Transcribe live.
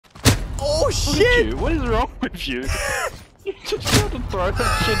shit! What is wrong with you? You just tried to throw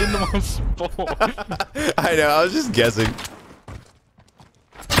that shit into my spawn. I know, I was just guessing.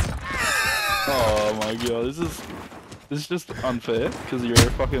 Oh my god, this is just unfair because you're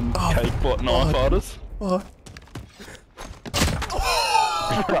a fucking cake bot knife artist. Oh.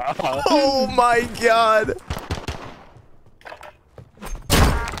 Oh my god!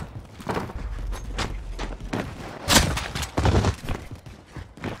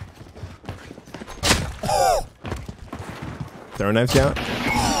 Throw knives down.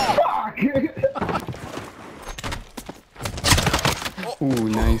 Ooh,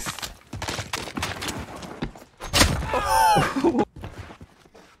 nice.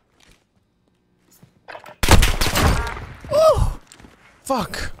 Oh,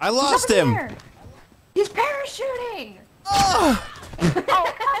 fuck! I lost him. There. He's parachuting. Oh.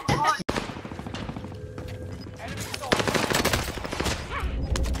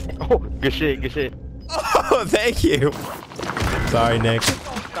 Oh, good shit, good shit. Oh, thank you. Sorry, Nick.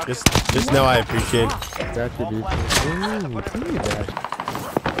 Just know I appreciate it. Gotcha, dude. Ooh, tell me that.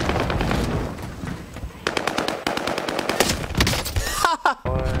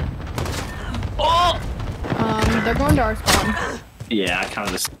 They're going to our spawn. Yeah, I kind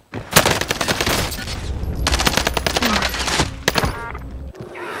of just.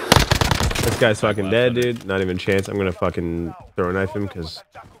 This guy's fucking dead, dude. Not even a chance. I'm gonna fucking throw a knife him because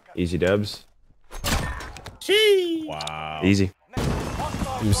easy dubs. Wow. Easy.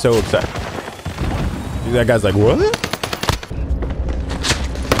 I'm so upset. That guy's like, what?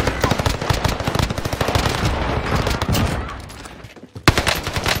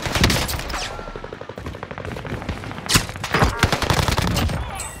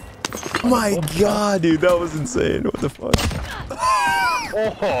 Oh my god, dude, that was insane. What the fuck?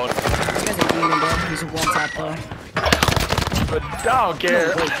 Oh, You guys are demon, bro. He's a one tap, though. but don't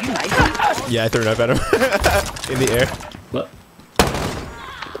care. Wait, you nice? Yeah, I threw a knife at him in the air. What?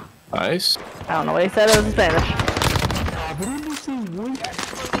 Nice. I don't know what he said. It was in Spanish.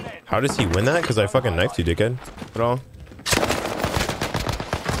 How does he win that? Because I fucking knifed you, dickhead. At all?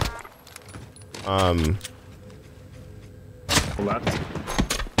 Left.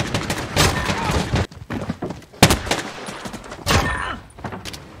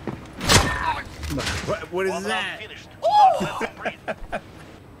 What is that?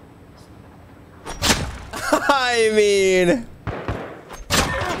 I mean...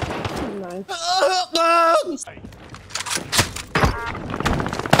 Nice.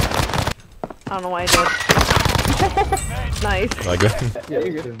 I don't know why I did. Nice. Like that? Yeah,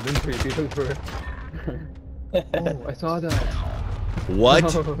 you're good. Been pretty decent for it. Oh, I saw that. What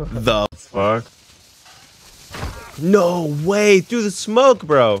the fuck? No way! Through the smoke,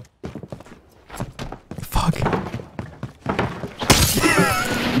 bro! Fuck.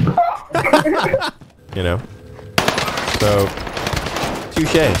 You know? So...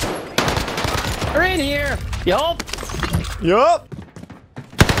 touche. We're in here. Yup. Yup!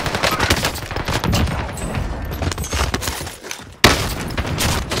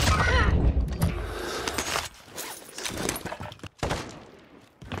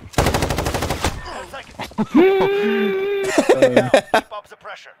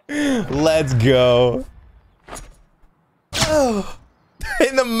 Let's go. Oh,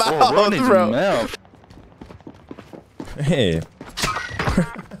 in the mouth, bro. Mouth. Hey, where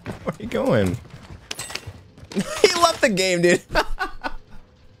are you going? He left the game, dude.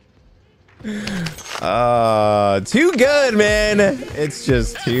 Too good, man. It's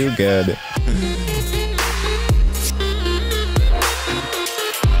just too good.